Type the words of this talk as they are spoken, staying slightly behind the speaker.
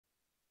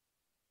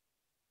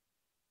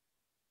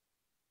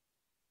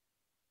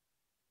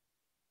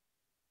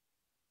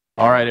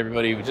All right,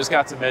 everybody, we just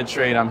got to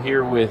MedTrade. I'm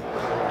here with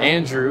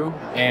Andrew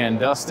and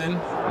Dustin.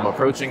 I'm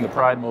approaching the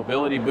Pride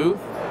Mobility booth.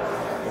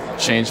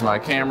 Changed my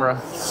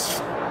camera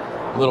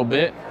a little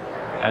bit.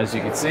 As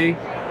you can see,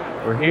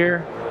 we're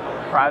here.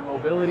 Pride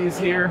Mobility is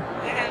here,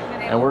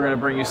 and we're going to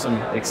bring you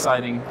some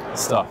exciting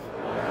stuff.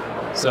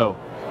 So,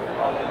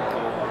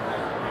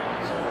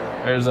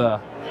 there's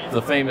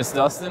the famous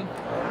Dustin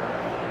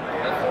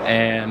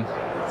and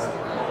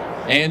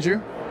Andrew.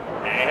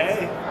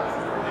 Hey.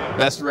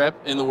 Best rep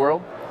in the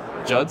world.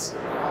 Juds.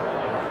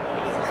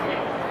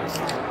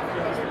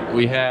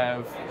 We have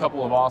a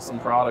couple of awesome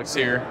products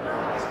here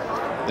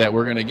that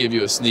we're going to give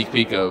you a sneak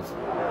peek of.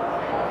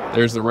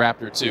 There's the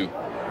Raptor 2,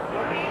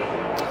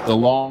 the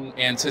long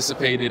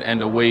anticipated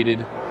and awaited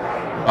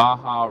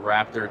Baja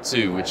Raptor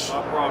 2, which,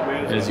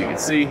 as you can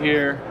see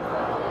here,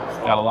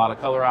 got a lot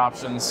of color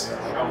options,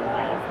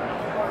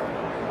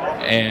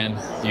 and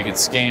you can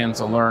scan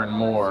to learn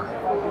more.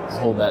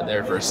 Hold that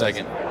there for a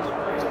second.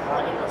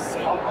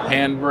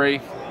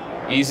 Handbrake.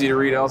 Easy to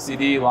read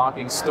LCD,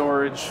 locking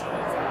storage,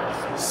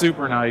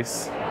 super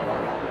nice.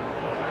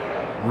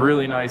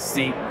 Really nice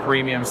seat,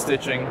 premium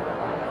stitching.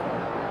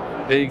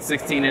 Big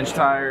 16-inch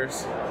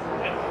tires,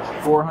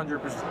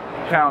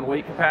 400-pound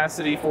weight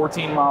capacity,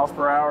 14 miles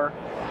per hour.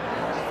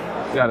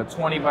 Got a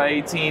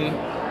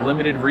 20x18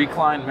 limited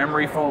recline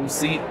memory foam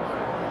seat,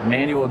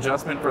 manual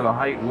adjustment for the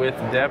height, width,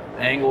 depth,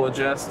 angle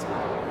adjust,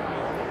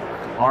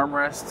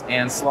 armrests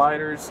and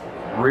sliders,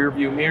 rear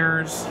view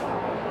mirrors,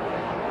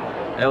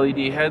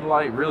 LED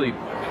headlight, really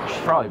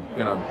probably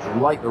gonna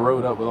light the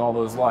road up with all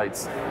those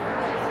lights.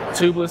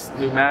 Tubeless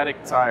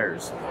pneumatic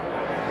tires.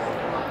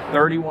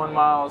 31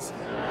 miles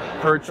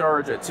per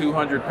charge at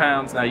 200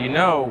 pounds. Now you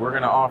know we're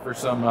gonna offer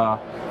some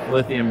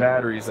lithium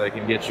batteries that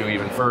can get you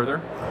even further.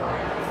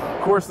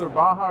 Of course, the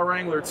Baja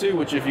Wrangler 2,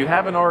 which if you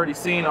haven't already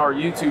seen our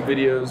YouTube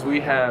videos, we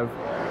have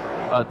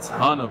a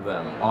ton of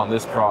them on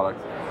this product.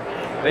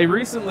 They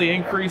recently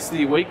increased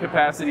the weight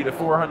capacity to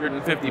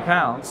 450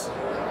 pounds.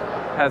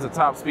 Has a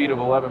top speed of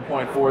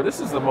 11.4.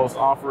 This is the most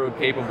off-road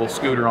capable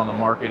scooter on the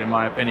market, in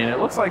my opinion. It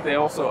looks like they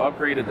also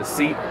upgraded the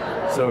seat,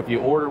 so if you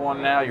order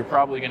one now, you're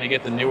probably going to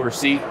get the newer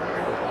seat.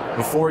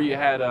 Before you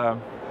had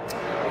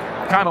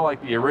kind of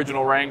like the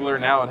original Wrangler.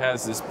 Now it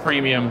has this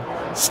premium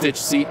stitch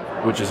seat,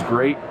 which is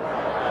great.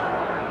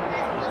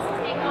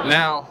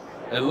 Now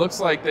it looks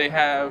like they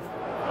have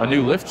a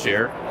new lift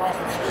chair.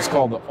 It's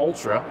called the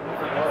Ultra.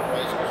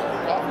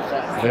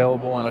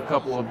 Available in a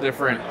couple of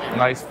different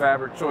nice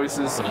fabric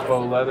choices, some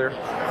faux leather.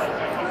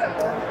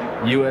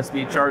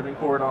 USB charging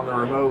cord on the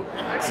remote.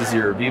 This is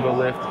your Viva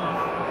lift,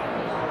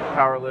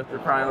 power lift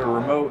recliner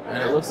remote,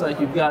 and it looks like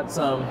you've got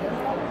some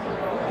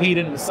heat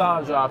and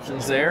massage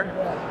options there.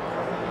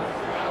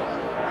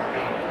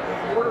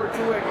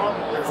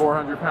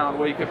 400-pound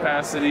weight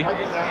capacity,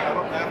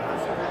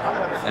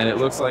 and it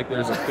looks like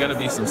there's going to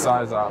be some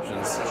size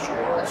options,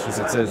 because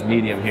it says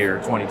medium here,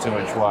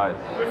 22-inch wide.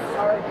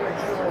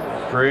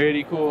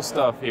 Pretty cool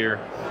stuff here.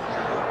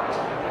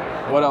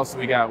 What else do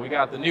we got? We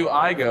got the new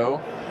iGo,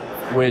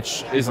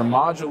 which is a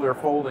modular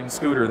folding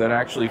scooter that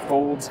actually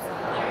folds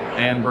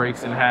and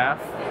breaks in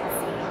half.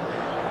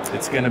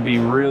 It's going to be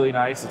really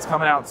nice. It's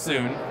coming out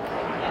soon.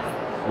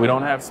 We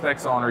don't have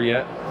specs on her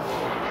yet,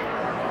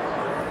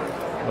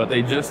 but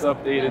they just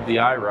updated the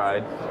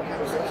iRide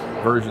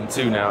version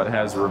 2 now. It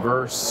has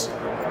reverse,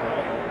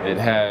 it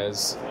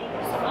has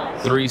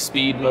 3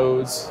 speed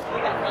modes,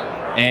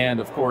 and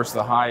of course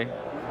the high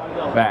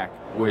back,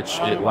 which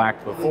it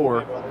lacked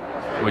before,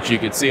 which you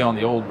could see on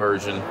the old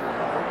version.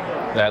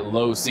 That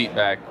low seat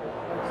back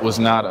was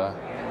not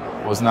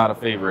a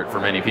favorite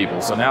for many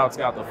people. So now it's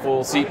got the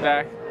full seat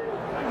back,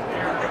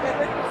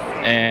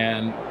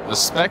 and the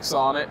specs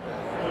on it.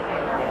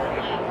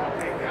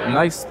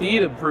 Nice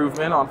speed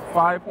improvement on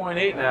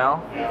 5.8 now,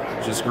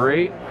 which is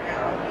great.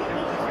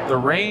 The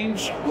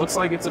range looks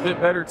like it's a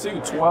bit better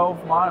too,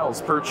 12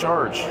 miles per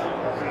charge.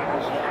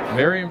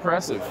 Very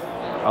impressive.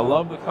 I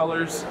love the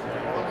colors.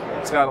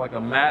 It's got like a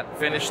matte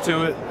finish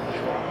to it.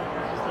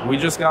 We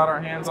just got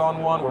our hands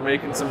on one. We're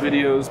making some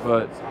videos,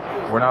 but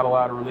we're not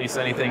allowed to release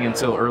anything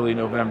until early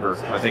November.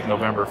 I think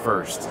November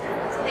 1st. So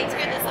they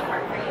tear this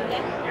apart for you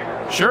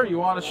then? Sure, you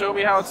want to show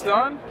me how it's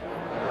done?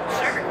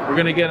 Sure. We're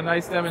going to get a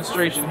nice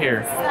demonstration here.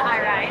 This is the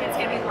iRide. It's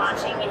going to be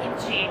launching in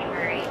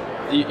January.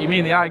 You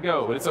mean the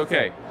iGo, but it's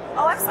okay.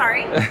 Oh, I'm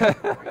sorry.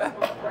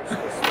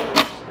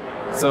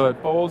 So it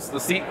folds, the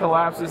seat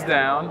collapses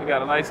down. You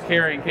got a nice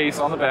carrying case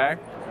on the back.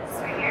 It's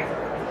right here.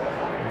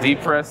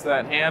 Depress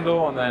that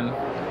handle, and then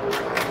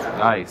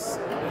nice.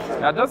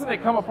 Now, doesn't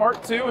it come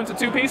apart too into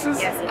 2 pieces?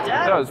 Yes, it does.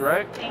 It does,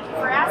 right? Thank you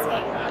for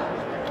asking.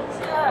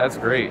 That's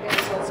great.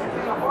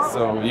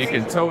 So you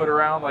can tow it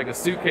around like a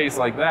suitcase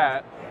like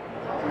that,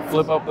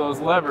 flip up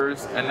those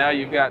levers, and now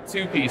you've got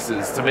 2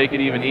 pieces to make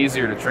it even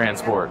easier to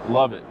transport.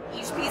 Love it.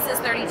 Each piece is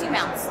 32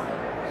 pounds.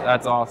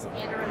 That's awesome.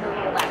 And a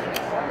removable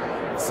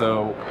battery.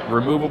 So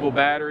removable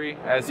battery.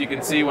 As you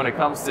can see, when it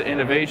comes to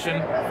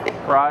innovation,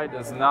 Pride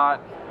does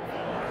not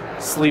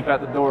sleep at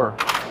the door.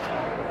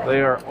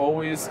 They are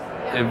always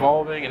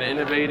evolving and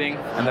innovating,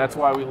 and that's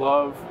why we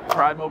love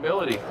Pride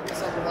Mobility.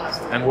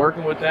 And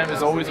working with them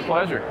is always a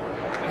pleasure.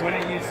 I'm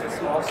going to use this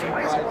also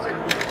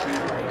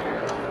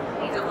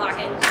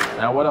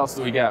Now, what else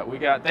do we got?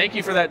 Thank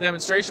you for that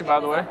demonstration, by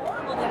the way.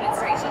 Horrible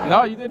demonstration.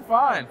 No, you did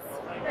fine.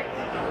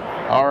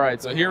 All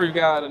right, so here we've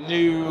got a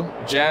new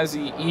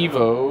Jazzy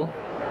Evo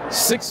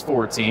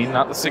 614,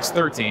 not the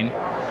 613,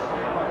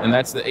 and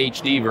that's the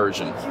HD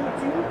version.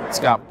 It's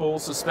got full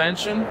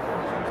suspension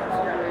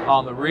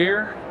on the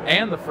rear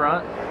and the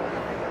front.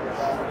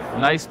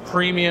 Nice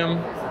premium,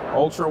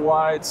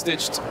 ultra-wide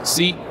stitched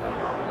seat.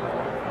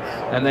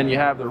 And then you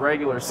have the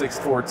regular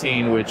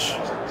 614, which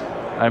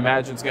I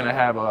imagine is going to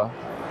have a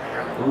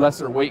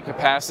lesser weight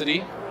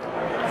capacity.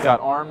 Got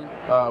arm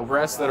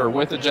rests that are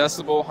width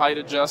adjustable, height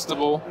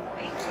adjustable.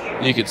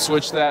 You could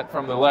switch that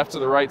from the left to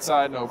the right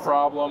side, no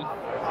problem.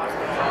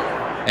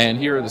 And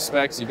here are the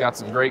specs. You've got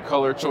some great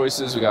color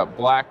choices. We got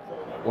black,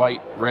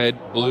 white,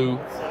 red, blue,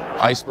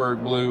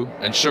 iceberg blue,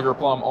 and sugar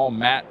plum, all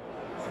matte.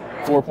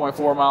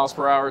 4.4 miles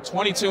per hour,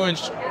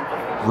 22-inch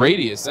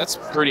radius. That's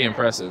pretty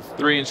impressive.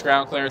 3-inch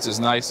ground clearance is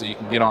nice, so you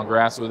can get on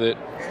grass with it.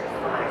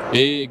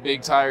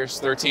 Big tires,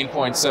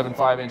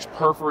 13.75-inch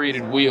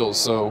perforated wheels.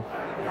 So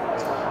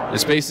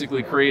it's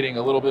basically creating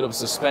a little bit of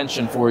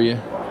suspension for you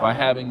by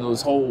having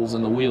those holes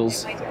in the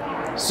wheels.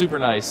 Super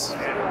nice.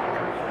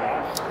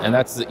 And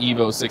that's the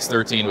Evo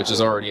 613, which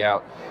is already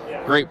out.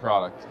 Great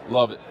product.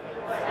 Love it.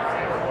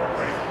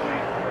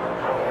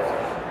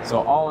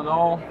 So all in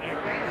all,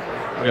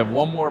 we have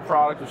one more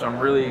product which I'm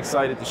really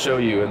excited to show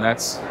you, and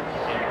that's,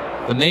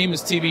 the name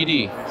is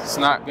TBD. It's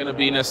not going to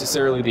be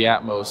necessarily the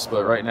Atmos,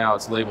 but right now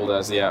it's labeled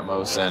as the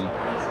Atmos,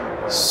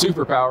 and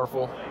super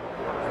powerful,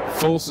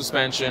 full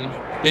suspension,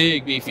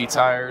 big beefy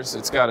tires.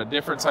 It's got a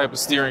different type of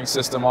steering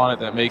system on it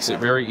that makes it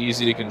very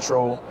easy to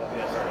control.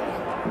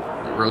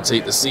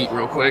 Rotate the seat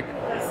real quick.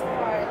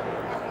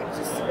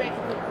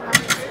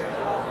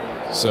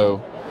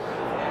 So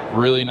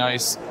really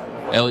nice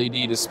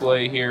LED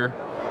display here.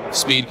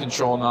 Speed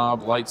control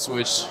knob, light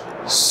switch,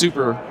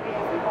 super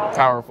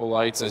powerful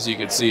lights. As you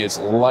can see, it's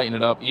lighting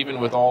it up even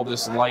with all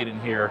this light in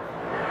here,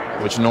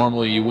 which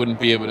normally you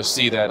wouldn't be able to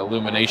see that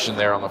illumination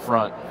there on the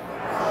front.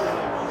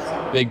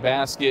 Big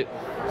basket,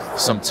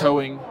 some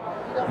towing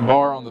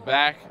bar on the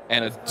back,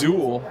 and a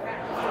dual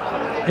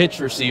hitch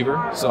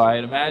receiver. So I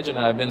imagine,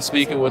 I've been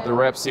speaking with the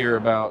reps here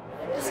about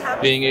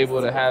being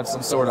able to have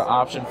some sort of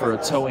option for a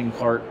towing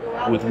cart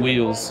with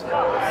wheels,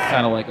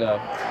 kind of like a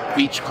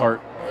beach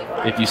cart.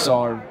 If you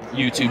saw our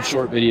YouTube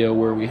short video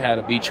where we had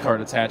a beach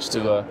cart attached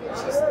to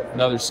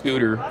another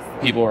scooter,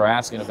 people are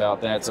asking about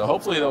that. So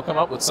hopefully they'll come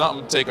up with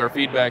something to take our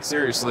feedback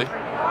seriously.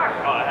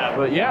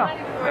 But yeah,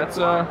 that's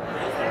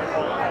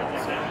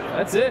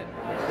it.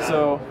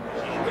 So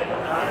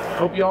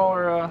hope y'all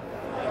are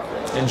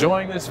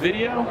enjoying this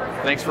video.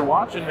 Thanks for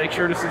watching. Make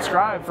sure to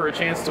subscribe for a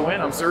chance to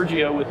win. I'm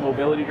Sergio with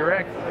Mobility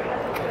Direct.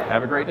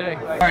 Have a great day.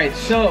 All right,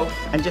 so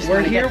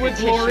we're here with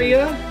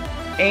Gloria,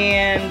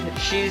 and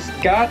she's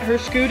got her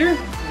scooter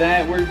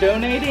that we're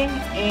donating,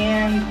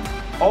 and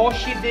all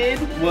she did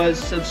was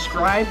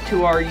subscribe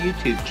to our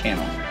YouTube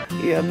channel.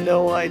 You have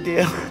no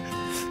idea.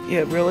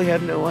 You really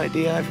have no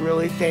idea. I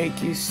really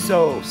thank you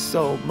so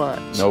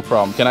much. No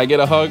problem. Can I get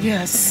a hug?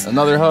 Yes.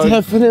 Another hug?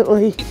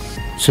 Definitely.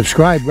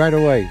 Subscribe right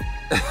away.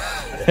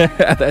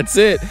 That's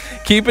it.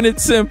 Keeping it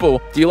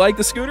simple. Do you like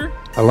the scooter?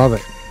 I love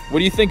it. What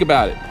do you think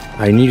about it?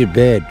 I need it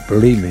bad,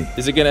 believe me.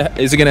 Is it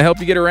gonna help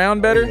you get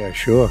around better? Yeah,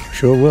 sure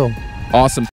will. Awesome.